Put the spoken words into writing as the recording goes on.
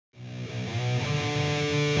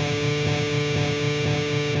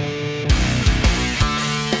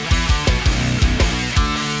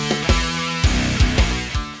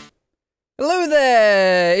Hello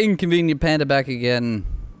there! Inconvenient Panda back again.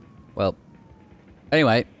 Well,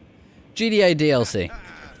 anyway, GTA DLC.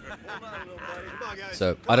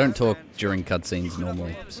 So, I don't talk during cutscenes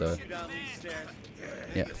normally, so...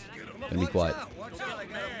 yeah, gonna be quiet.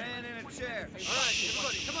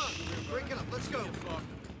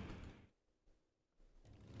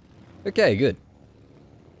 Okay, good.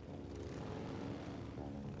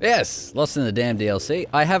 Yes, Lost in the Damn DLC.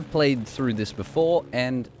 I have played through this before,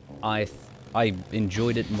 and I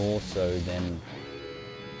enjoyed it more so than,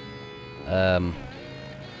 I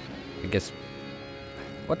guess,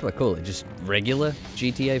 what do I call it? Just regular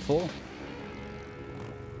GTA 4?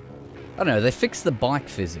 I don't know, they fixed the bike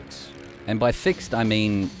physics. And by fixed, I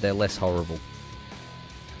mean they're less horrible.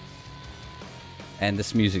 And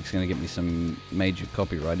this music's gonna get me some major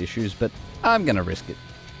copyright issues, but I'm gonna risk it.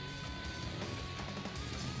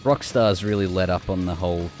 Rockstar's really let up on the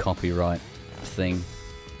whole copyright thing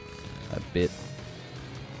a bit.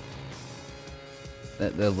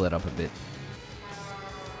 They'll let up a bit.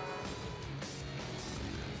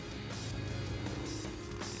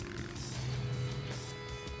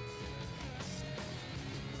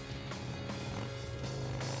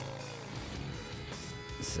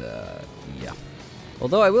 So, yeah.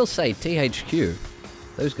 Although I will say, THQ,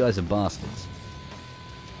 those guys are bastards.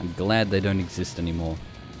 I'm glad they don't exist anymore,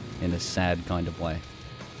 in a sad kind of way.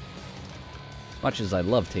 As much as I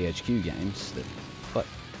love THQ games, but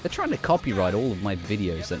they're trying to copyright all of my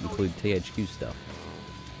videos that include THQ stuff.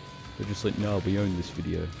 They're just like, no, we own this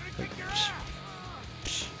video. Like, psh,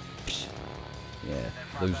 psh, psh. Yeah,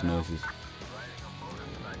 those noises.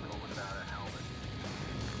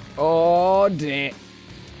 Oh, damn.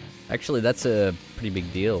 Actually, that's a pretty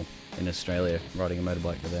big deal in Australia, riding a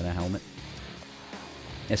motorbike without a helmet.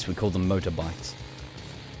 Yes, we call them motorbikes.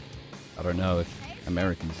 I don't know if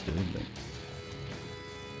Americans do, but...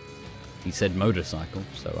 he said motorcycle,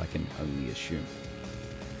 so I can only assume.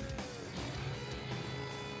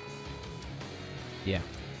 Yeah.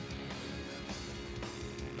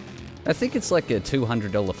 I think it's like a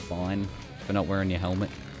 $200 fine for not wearing your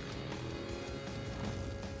helmet.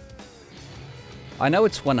 I know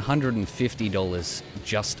it's $150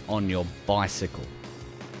 just on your bicycle,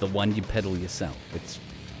 the one you pedal yourself. It's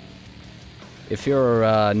if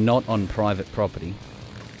you're not on private property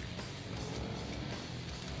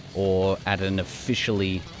or at an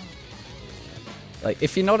officially, like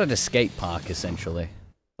if you're not at a skate park, essentially,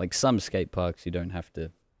 like some skate parks, you don't have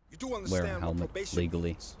to wear a helmet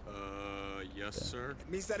legally. Yes, sir.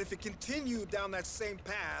 It means that if you continue down that same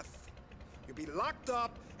path, you'll be locked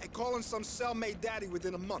up and calling some cellmate daddy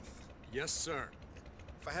within a month. Yes, sir.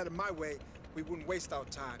 If I had it my way, we wouldn't waste our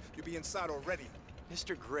time. You'd be inside already.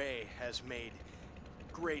 Mr. Gray has made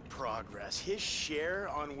great progress. His share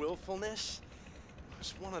on willfulness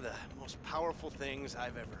was one of the most powerful things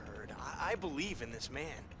I've ever heard. I believe in this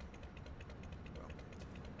man. Well,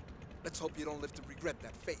 let's hope you don't live to regret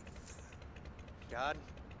that faith. God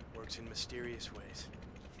works in mysterious ways.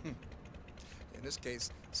 In this case,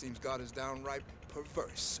 seems God is downright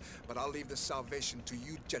perverse. But I'll leave the salvation to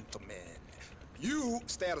you, gentlemen. You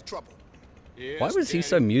stay out of trouble. Yes, Why was he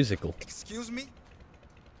so musical? Excuse me?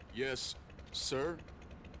 Yes, sir.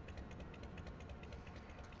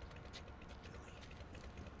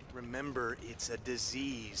 Remember, it's a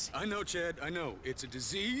disease. I know, Chad, I know. It's a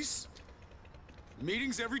disease.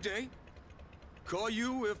 Meetings every day. Call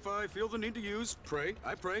you if I feel the need to use. Pray.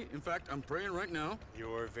 I pray. In fact, I'm praying right now.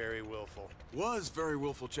 You're very willful. Was very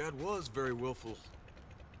willful, Chad. Was very willful.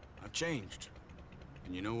 I've changed.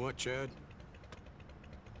 And you know what, Chad?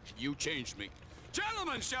 You changed me.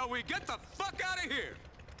 Gentlemen, shall we get the fuck out of here?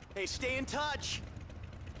 Hey, stay in touch.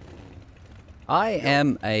 I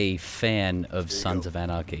am a fan of Sons of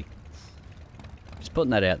Anarchy. Just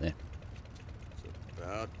putting that out there. It's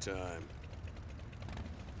about time.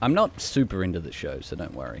 I'm not super into the show, so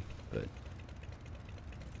don't worry, but...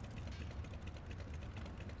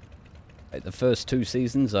 the first 2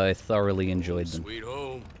 seasons, I thoroughly enjoyed them. Sweet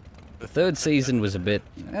home. The 3rd season was a bit...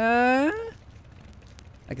 I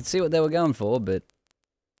could see what they were going for, but...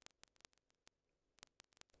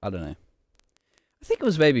 I don't know. I think it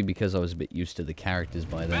was maybe because I was a bit used to the characters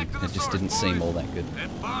by then. It just didn't seem all that good.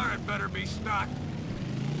 That bar had better be stocked.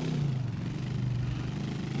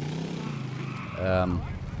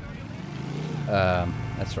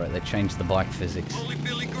 That's right, they changed the bike physics. Only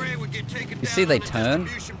Billy Gray would get taken You see down they on the turn?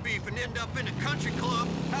 distribution beef and end up in a country club.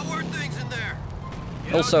 How are things in there?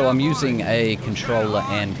 Also, I'm using a controller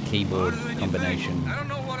and keyboard combination I don't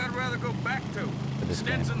know what I'd rather go back to. for this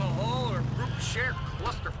game. Stents in the hall or group share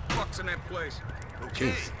cluster fucks in that place.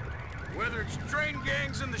 Okay. Jeez. Whether it's train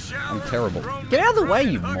gangs in the shower, I'm terrible. Get out of the way,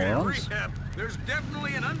 you morons. There's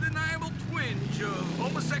definitely an undeniable twinge of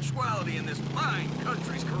homosexuality in this fine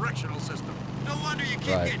country's correctional system. No wonder you keep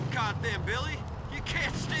getting caught then, Billy. You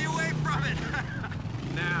can't stay away from it.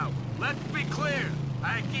 Now, let's be clear.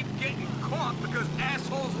 I keep getting caught because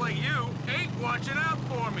assholes like you ain't watching out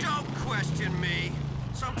for me. Don't question me.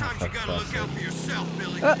 Sometimes you gotta look out for yourself,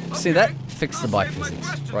 Billy. See that? Fix the bike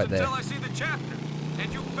physics right there. Until I see the chapter.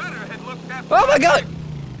 And you better had looked at Oh my god!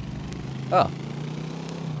 Oh.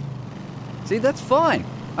 See, that's fine.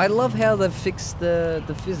 I love how they've fixed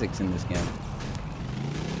the physics in this game.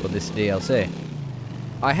 Or this DLC.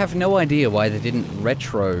 I have no idea why they didn't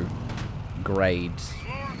retrograde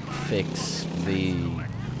fix the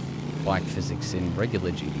bike physics in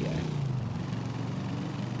regular GTA.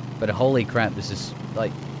 But holy crap, this is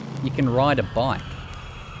like, you can ride a bike.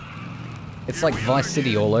 It's like Vice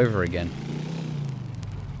City all over again.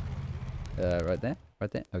 Right there?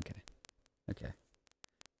 Right there? Okay. Okay.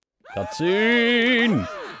 Cutscene!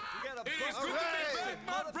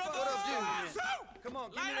 Come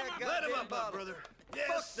on, give me that goddamn bottle. Brother.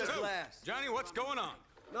 Yes, the glass. Johnny, what's going on?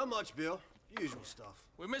 Not much, Bill. Usual stuff.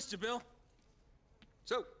 We missed you, Bill.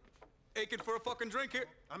 So, aching for a fucking drink here?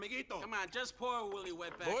 Amiguito. Come on, just pour a Willie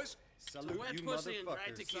wetback. Boys? Salute, wet you pussy and dry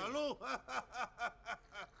tequila.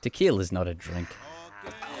 Tequila is not a drink.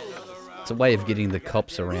 It's a way of getting the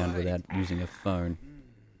cops around without using a phone.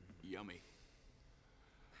 Yummy.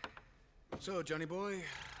 So, Johnny boy.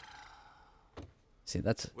 See,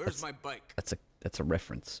 Where's my bike? That's a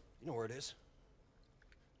reference. You know where it is.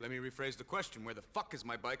 Let me rephrase the question. Where the fuck is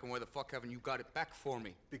my bike and where the fuck haven't you got it back for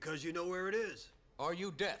me? Because you know where it is. Are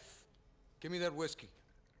you deaf? Give me that whiskey.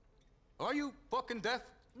 Are you fucking deaf?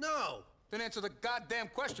 No. Then answer the goddamn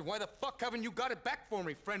question. Why the fuck haven't you got it back for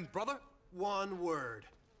me, friend, brother? One word.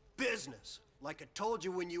 Business. Like I told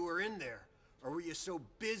you when you were in there. Or were you so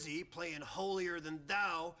busy playing holier than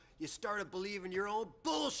thou, you started believing your own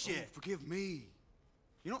bullshit? Oh, forgive me.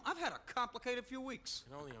 You know, I've had a complicated few weeks.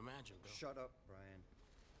 I can only imagine, Bill. Shut up, Brian.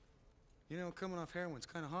 You know, coming off heroin's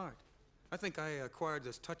kind of hard. I think I acquired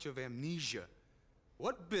this touch of amnesia.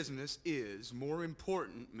 What business is more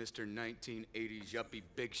important, Mr. 1980s yuppie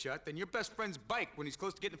big shot, than your best friend's bike when he's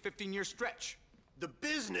close to getting a 15-year stretch? The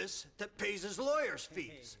business that pays his lawyer's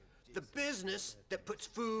fees. The business that puts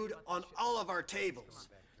food on all of our tables.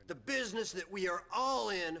 The business that we are all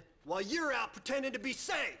in while you're out pretending to be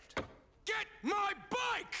saved. Get my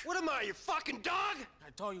bike! What am I, your fucking dog? I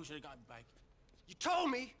told you should have gotten back. You told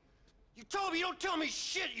me. You told me. You don't tell me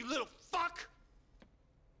shit, you little fuck.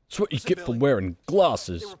 That's what you get for wearing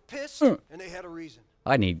glasses. They were pissed, and they had a reason.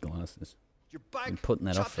 I need glasses. Your bike Been putting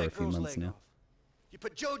that off chopped for a that few girl's months leg now. off. You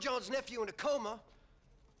put Joe John's nephew in a coma.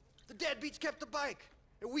 The deadbeats kept the bike,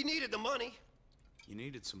 and we needed the money. You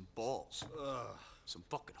needed some balls. Some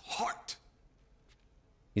fucking heart.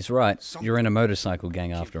 He's right. You're in a motorcycle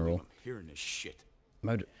gang after all. I'm hearing this shit.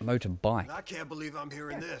 Motorbike. I can't believe I'm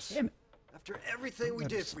hearing this. Damn it. After everything we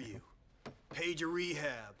did for you. Paid your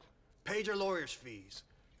rehab. Paid your lawyer's fees.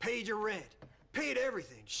 Paid your rent. Paid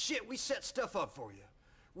everything. Shit, we set stuff up for you.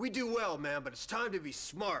 We do well, man, but it's time to be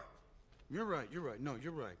smart. You're right, you're right. No,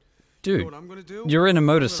 you're right. Dude, you know what I'm gonna do? you're in a I'm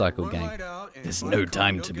gonna motorcycle run gang. right out and There's buy no a car,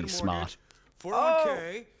 time go to get be a smart. mortgage,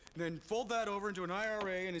 401k, then fold that over into an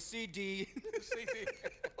IRA and a CD. CD.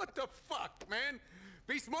 What the fuck, man?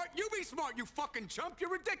 Be smart. You be smart, you fucking chump. You're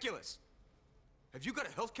ridiculous. Have you got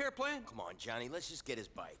a health care plan? Come on, Johnny, let's just get his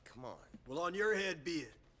bike. Come on. Well, on your head be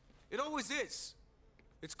it. It always is.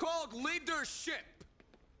 It's called leadership.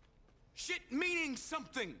 Shit meaning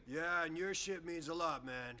something. Yeah, and your shit means a lot,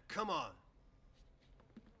 man. Come on.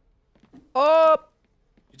 Up!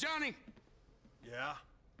 Johnny. Yeah?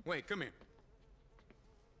 Wait, come here.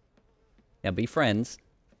 Now be friends.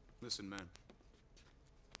 Listen, man.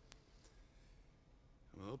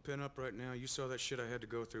 I'm a little pin up right now. You saw that shit I had to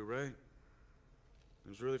go through, right? It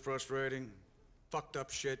was really frustrating. Fucked up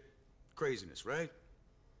shit. Craziness, right?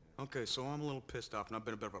 Okay, so I'm a little pissed off and I've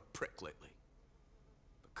been a bit of a prick lately.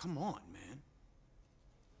 But come on, man.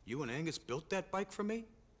 You and Angus built that bike for me?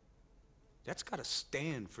 That's gotta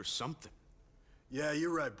stand for something. Yeah,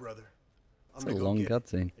 you're right, brother. I'm It's a gonna go long get it.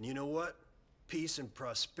 cutscene. And you know what? Peace and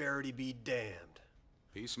prosperity be damned.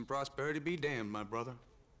 Peace and prosperity be damned, my brother.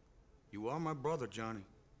 You are my brother, Johnny.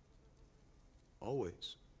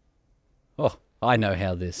 Always. Oh, I know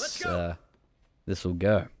how this this will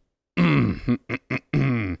go. Hold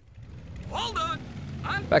on!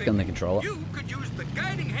 I'm Back on the thinking controller. You could use the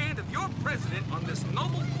guiding hand of your president on this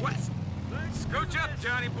noble quest. Scooch up,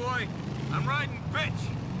 Johnny boy. I'm riding bitch.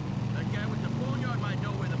 That guy with the boneyard might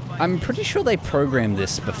know where the bike I'm pretty sure they programmed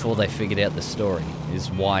this before they figured out the story,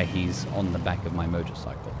 is why he's on the back of my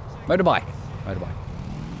motorcycle. Motorbike.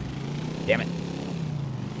 Damn it.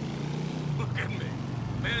 Look at me.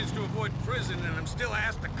 Managed to avoid prison and I'm still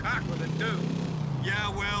asked to cock with a dude. Yeah,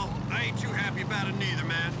 well, I ain't too happy about it neither,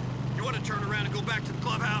 man. You want to turn around and go back to the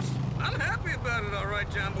clubhouse? I'm happy about it, all right,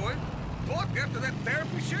 John Boy. Fuck, after that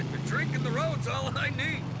therapy shit, the drink and the road's all I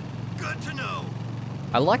need. Good to know.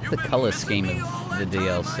 I like the You've been color missing scheme me of all the that time I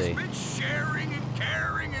DLC. spent sharing and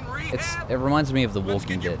caring and rehab. It reminds me of The Let's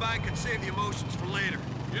Walking get your Dead. bike and save the emotions for later.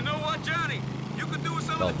 You know what, Johnny? You could do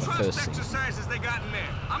some Well, of the the first trust season. exercises they got in there.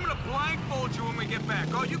 I'm gonna blindfold you when we get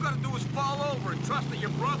back. All you gotta do is fall over and trust that your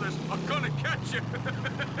brothers are gonna catch you.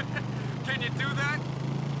 Can you do that?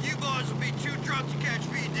 You boys will be too drunk to catch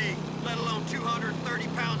VD, let alone 230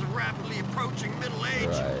 pounds of rapidly approaching middle age.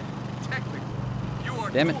 Right. Technically, you are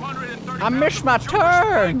Damn it. 230 I missed pounds my of Jewish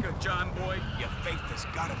turn. biker, John Boy. Your faith has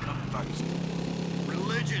gotta come first.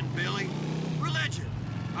 Religion, Billy. Religion.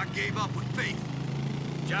 I gave up with faith.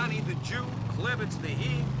 Johnny the Jew, Klevitz the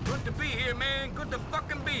he. Good to be here, man. Good to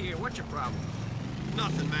fucking be here. What's your problem?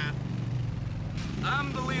 Nothing, man.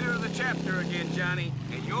 I'm the leader of the chapter again, Johnny,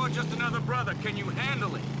 and you're just another brother. Can you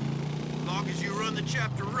handle it? As long as you run the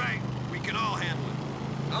chapter right, we can all handle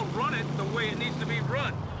it. I'll run it the way it needs to be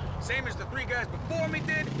run. Same as the three guys before me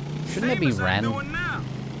did. Shouldn't it be ran? I'm doing now.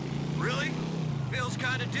 Really? Feels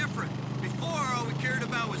kind of different. Before, all we cared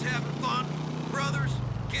about was having fun, brothers,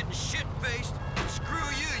 getting shit-faced. Screw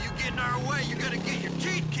you, you get in our way, you're gonna get your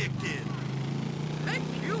teeth kicked in. Thank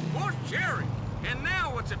you for sharing. And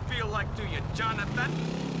now what's it feel like to you, Jonathan?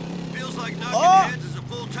 Feels like knocking heads is a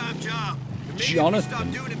full-time job. Maybe Jonathan. if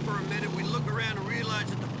we stop doing it for a minute, we look around and realize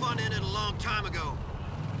that the fun ended a long time ago.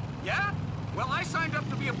 Yeah? Well, I signed up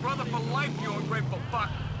to be a brother for life, you ungrateful fuck.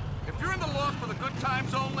 If you're in the Lost for the good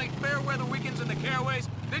times only, fair weather weekends and the caraways,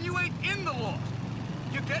 then you ain't in the Lost.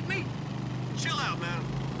 You get me? Chill out, man.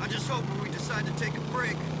 I just hope when we decide to take a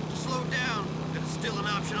break, to slow down, that it's still an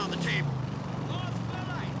option on the table.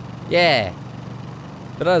 Yeah.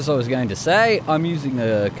 But as I was going to say, I'm using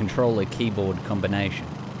a controller keyboard combination.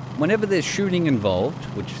 Whenever there's shooting involved,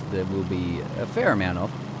 which there will be a fair amount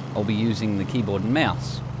of, I'll be using the keyboard and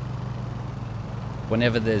mouse.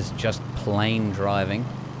 Whenever there's just plain driving,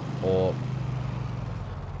 or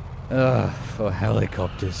for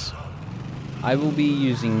helicopters, I will be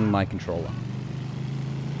using my controller.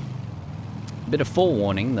 Bit of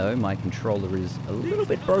forewarning though, my controller is a little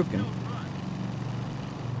bit broken.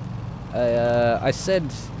 I said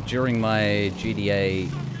during my GDA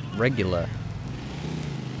regular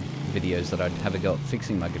videos that I'd have a go at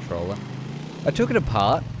fixing my controller. I took it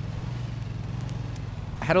apart,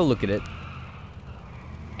 had a look at it,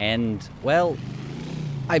 and, well,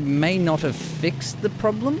 I may not have fixed the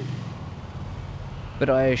problem, but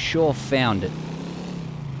I sure found it.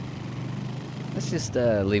 Let's just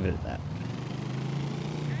leave it at that.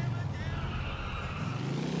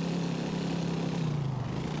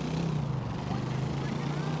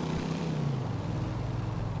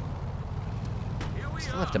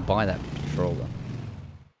 Still have to buy that controller.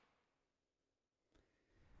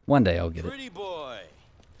 One day I'll get it. Pretty boy.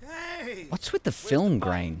 Hey! What's with the film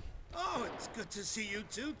grain? Oh, it's good to see you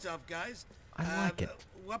too, tough guys. I like it.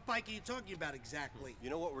 What bike are you talking about exactly? You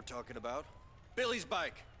know what we're talking about? Billy's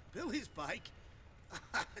bike. Billy's bike?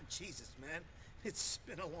 Jesus, man. It's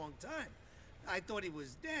been a long time. I thought he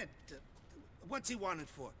was dead. What's he wanted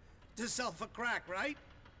for? To sell for crack, right?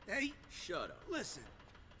 Hey? Shut up. Listen,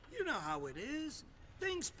 you know how it is.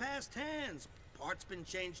 Things passed hands. Parts been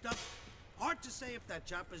changed up. Hard to say if that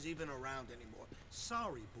chopper's even around anymore.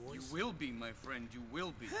 Sorry, boys. You will be, my friend. You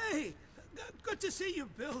will be. Hey! Good to see you,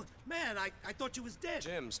 Bill. Man, I thought you was dead.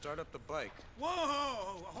 Jim, start up the bike. Whoa!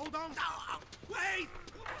 Hold on. No, wait!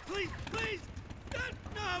 Please, please!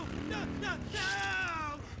 No!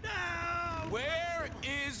 Where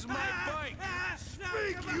is my bike?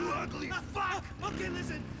 Speak, you ugly fuck! Okay,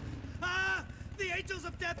 listen. The Angels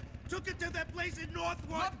of Death took it to that place in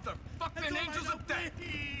Northwood. Motherfucking That's all I Angels know, of Death!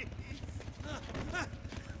 please.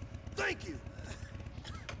 Thank you.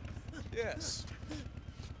 Yes.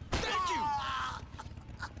 Thank you!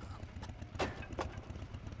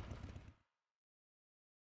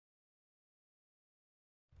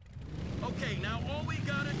 Okay, now all we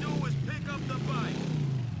gotta do is pick up the bike.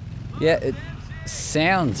 Yeah, it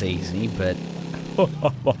sounds easy, but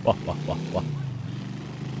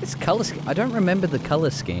this color scheme, I don't remember the color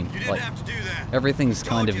scheme. You didn't Like, have to do that. everything's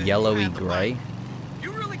kind of Told you, yellowy you have the grey.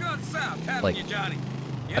 You really gone south, haven't Like, you, Johnny?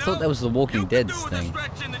 You I thought know, that was the Walking you could Dead's do with a thing.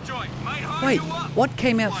 stretch in the joint. Might hard Wait, you up. what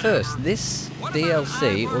came out first, this What about DLC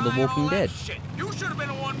an eye or for The eye and all Walking that Dead? shit? You should have been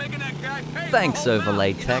the one making that guy pay for Thanks, the whole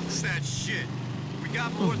overlay mountain. text. That shit. We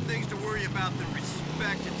got more things to worry about than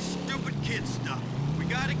respect and stupid kid stuff. We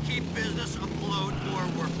gotta keep business afloat or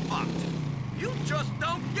we're fucked. You just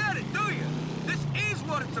don't get it, do you? This is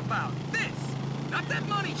what it's about. This. Not that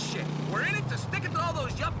money shit. We're in it to stick it to all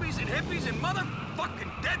those yuppies and hippies and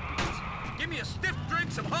motherfucking deadbeats. Give me a stiff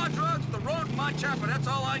drink, some hard drugs, the road, and my chopper. That's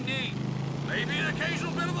all I need. Maybe an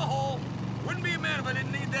occasional bit of the whole. Wouldn't be a man if I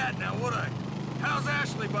didn't need that now, would I? How's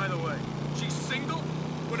Ashley, by the way? She's single?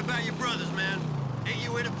 What about your brothers, man? Ain't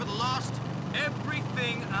you in it for the lost?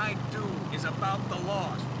 Everything I do is about the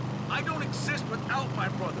lost. I don't exist without my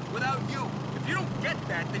brothers, without you. If you don't get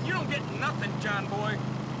that, then you don't get nothing, John boy.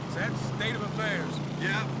 Sad state of affairs.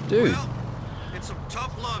 Yeah. Dude. Well, it's some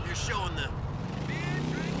tough love you're showing them.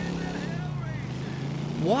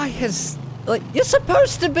 Why has... Like, you're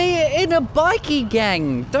supposed to be in a bikie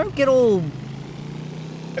gang. Don't get all...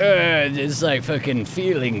 there's like fucking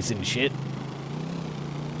feelings and shit.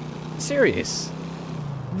 Serious.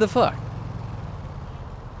 The fuck?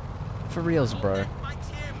 For reals, bro. Bike's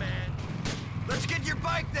here, man. Let's get your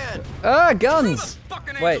bike then. Ah, guns!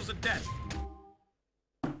 Wait. Angels of death.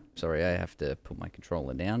 Sorry, I have to put my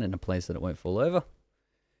controller down in a place that it won't fall over.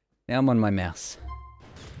 Now I'm on my mouse.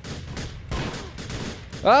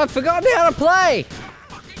 Oh, I've forgotten how to play!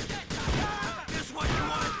 This what you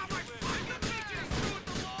want?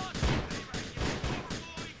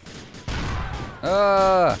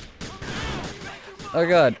 Oh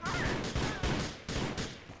god.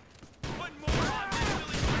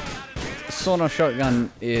 Sawn off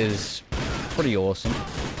shotgun is pretty awesome.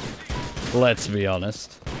 Let's be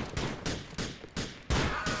honest.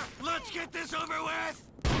 Let's get this over with.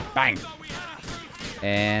 Bang.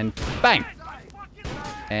 And bang.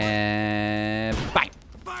 And bang.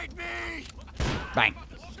 Fight me. Bang.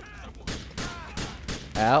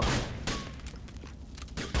 Out.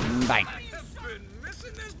 Bang. Been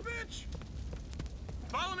missing this bitch.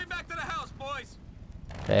 Follow me back to the house, boys.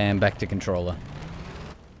 And back to controller.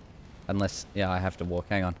 Unless, yeah, I have to walk.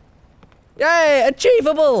 Hang on. Yay!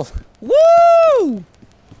 Achievable! Woo!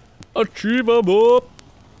 Achievable!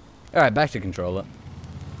 Alright, back to controller.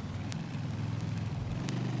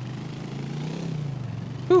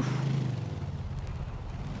 Whew.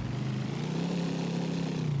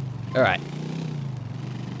 Alright.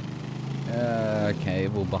 Okay,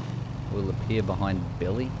 we'll appear behind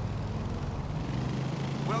Billy.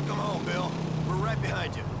 Welcome home, Bill. We're right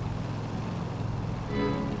behind you.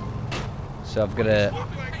 So I've got to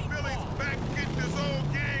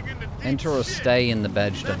enter or stay in the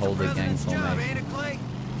badge to That's hold the the gang president's job, formation. ain't it, Clay?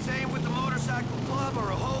 Same with the motorcycle club or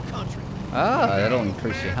a whole country. Ah, that'll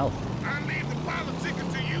increase your health. I leave the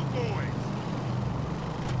politicking to you boys.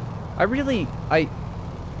 I really, I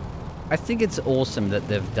think it's awesome that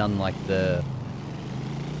they've done like the,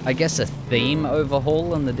 I guess a theme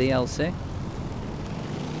overhaul in the DLC.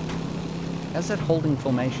 How's that holding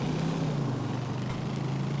formation?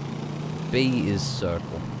 B is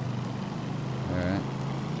circle. Alright.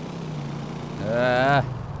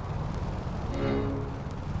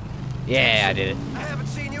 Yeah, I did it. I haven't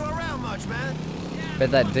seen you around much, man.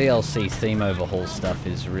 But that DLC theme overhaul stuff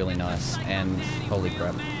is really nice, and holy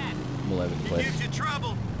crap, I'm all over the He place. gives you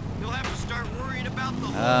trouble. You'll have to start worrying about the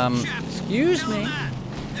whole chap. Excuse Tell him me. that.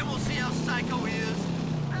 Then we'll see how psycho he is.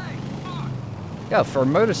 Hey, fuck. Yeah, for a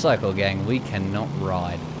motorcycle gang, we cannot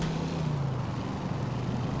ride.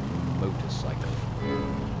 Motorcycle.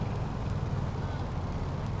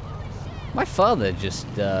 My father just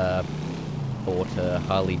bought a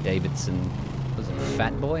Harley Davidson. Was it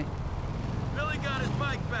Fat Boy? Billy got his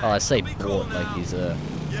bike back. Oh, I say Be cool bought, now. like he's he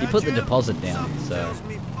Yeah, put the Jim? deposit down, Something so tells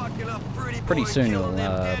me fucking up pretty pretty boy soon killing he'll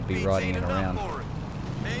them be deadbeats riding ain't it enough around. for him.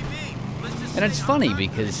 Maybe. Let's just And it's say funny I'm not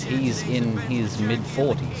because gonna he's change in things his and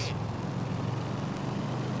mid-40s. again.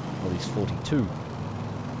 Well, he's 42.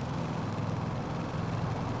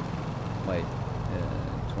 Wait,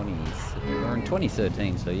 20. We're in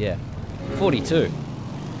 2013, so yeah, 42.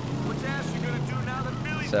 What's Ashley gonna do now that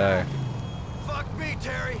Billy's So back? Fuck me,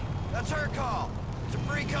 Terry. That's her call. It's a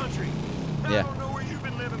free country. I Yeah. don't know where you've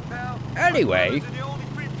been living, pal. Anyway. My brothers are the only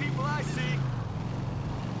free people I see.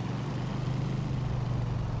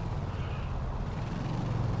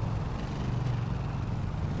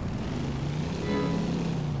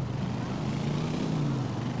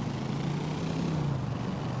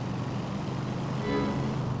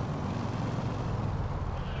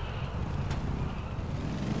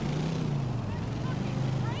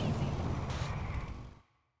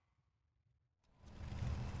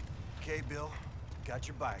 Okay, Bill, got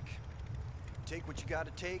your bike. Take what you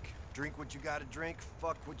gotta take, drink what you gotta drink,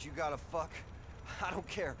 fuck what you gotta fuck. I don't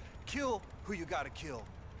care. Kill who you gotta kill.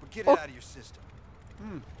 But get it out of your system.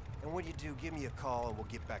 And when you do, give me a call and we'll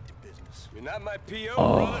get back to business. You're not my PO,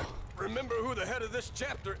 brother. Remember who the head of this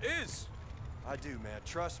chapter is. I do, man.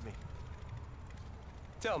 Trust me.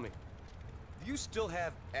 Tell me, do you still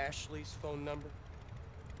have Ashley's phone number?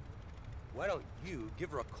 Why don't you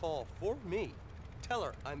give her a call for me? Tell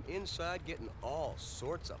her I'm inside getting all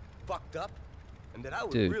sorts of fucked up, and that I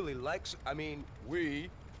would really like, I mean, we,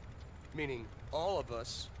 meaning all of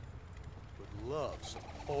us, would love some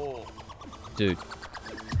whole. Dude.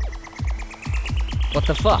 What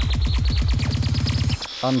the fuck?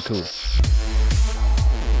 Uncool.